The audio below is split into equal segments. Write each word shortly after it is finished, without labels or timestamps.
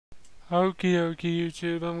Okie dokie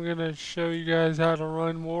YouTube, I'm gonna show you guys how to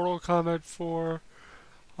run Mortal Kombat 4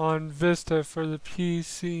 on Vista for the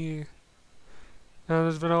PC. Now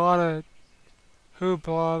there's been a lot of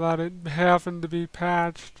hoopla about it having to be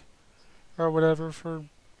patched or whatever for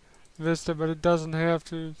Vista, but it doesn't have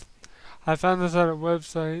to. I found this at a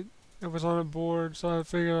website. It was on a board, so I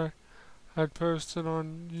figured I'd post it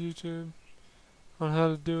on YouTube on how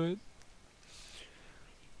to do it.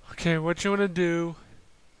 Okay, what you want to do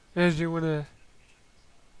is you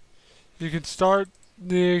can start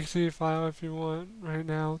the .exe file if you want right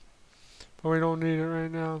now, but we don't need it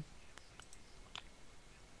right now.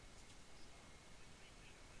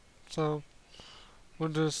 So we'll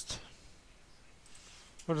just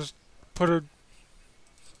put it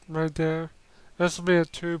right there. This will be a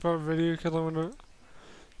 2-part video because I want to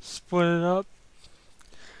split it up.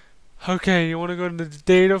 Okay, you want to go to the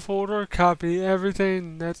data folder, copy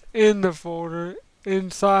everything that's in the folder,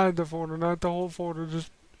 inside the folder, not the whole folder,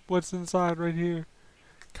 just what's inside right here.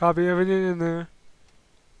 Copy everything in there.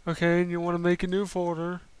 Okay, and you want to make a new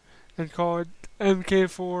folder and call it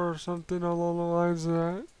MK4 or something along the lines of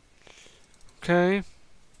that. Okay,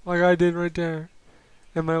 like I did right there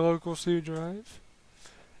in my local C drive.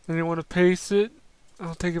 Then you want to paste it.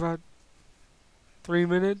 It'll take about 3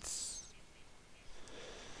 minutes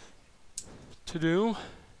to do.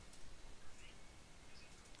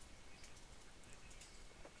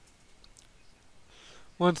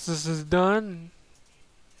 Once this is done,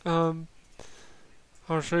 I'll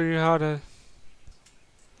show you how to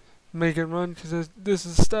make it run because this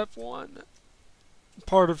is step 1.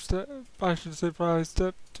 Part of step, I should say probably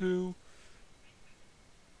step 2.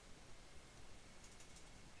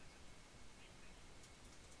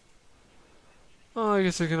 Oh, I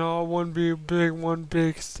guess it can all be one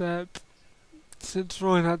big step. It's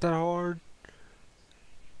really not that hard.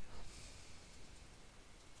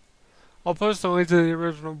 I'll post a link to the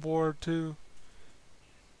original board too,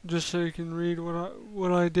 just so you can read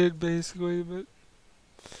what I did basically. But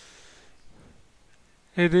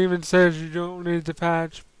it even says you don't need the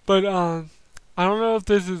patch. But I don't know if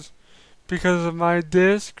this is because of my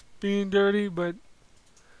disc being dirty, but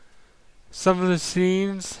some of the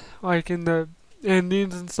scenes, like in the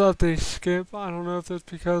endings and stuff, they skip. I don't know if that's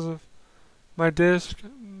because of my disc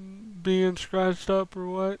being scratched up or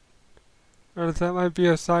what, or if that might be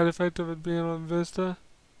a side effect of it being on Vista.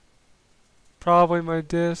 Probably my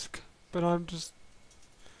disc, but I'm just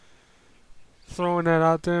throwing that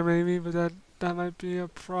out there maybe, but that might be a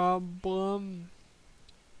problem.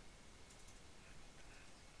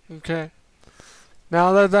 Okay,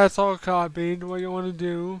 now that that's all copied, what you want to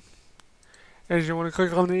do is you want to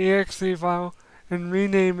click on the .exe file and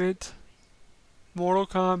rename it Mortal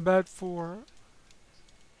Kombat 4.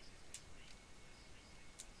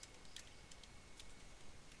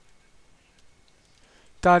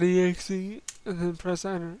 .exe and then press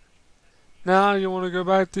enter. Now you want to go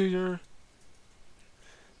back to your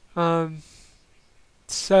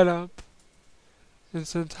setup, and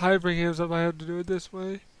since Hypercam's up I have to do it this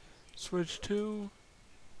way. Switch to.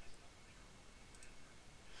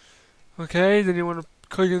 Okay, then you want to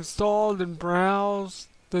click install, then browse,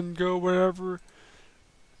 then go wherever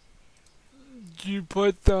you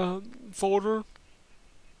put the folder.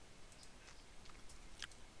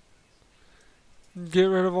 Get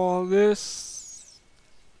rid of all this.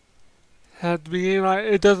 At the beginning,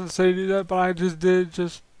 it doesn't say do that, but I just did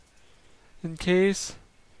just in case.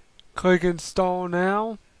 Click install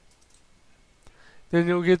now. Then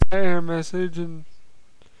you'll get that error message, and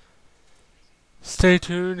stay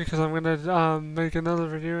tuned because I'm gonna make another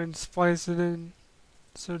video and splice it in.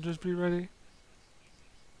 So just be ready.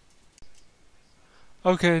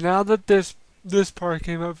 Okay, now that this part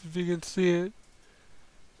came up, if you can see it,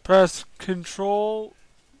 press CTRL,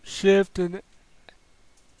 SHIFT, and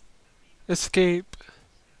escape.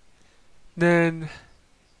 Then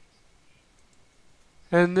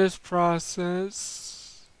end this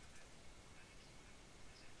process.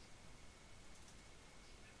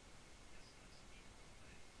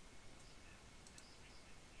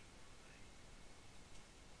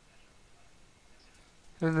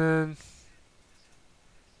 And then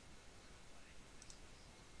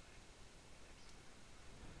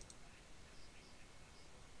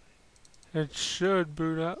it should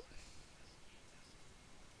boot up.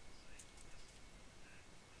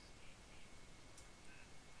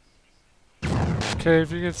 Okay,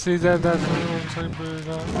 if you can see that, that's what it looks like booted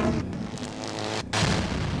up.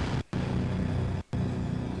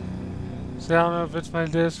 See, I don't know if it's my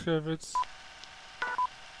disc or if it's...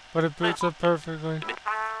 but it boots up perfectly.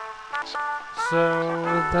 So,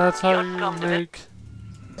 that's how you make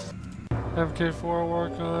MK4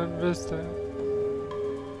 work on Vista.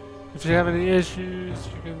 If you have any issues,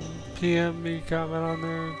 you can PM me, comment on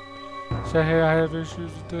there, say hey, I have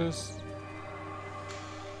issues with this,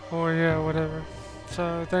 or yeah, whatever.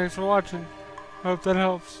 So thanks for watching. Hope that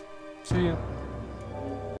helps. See ya.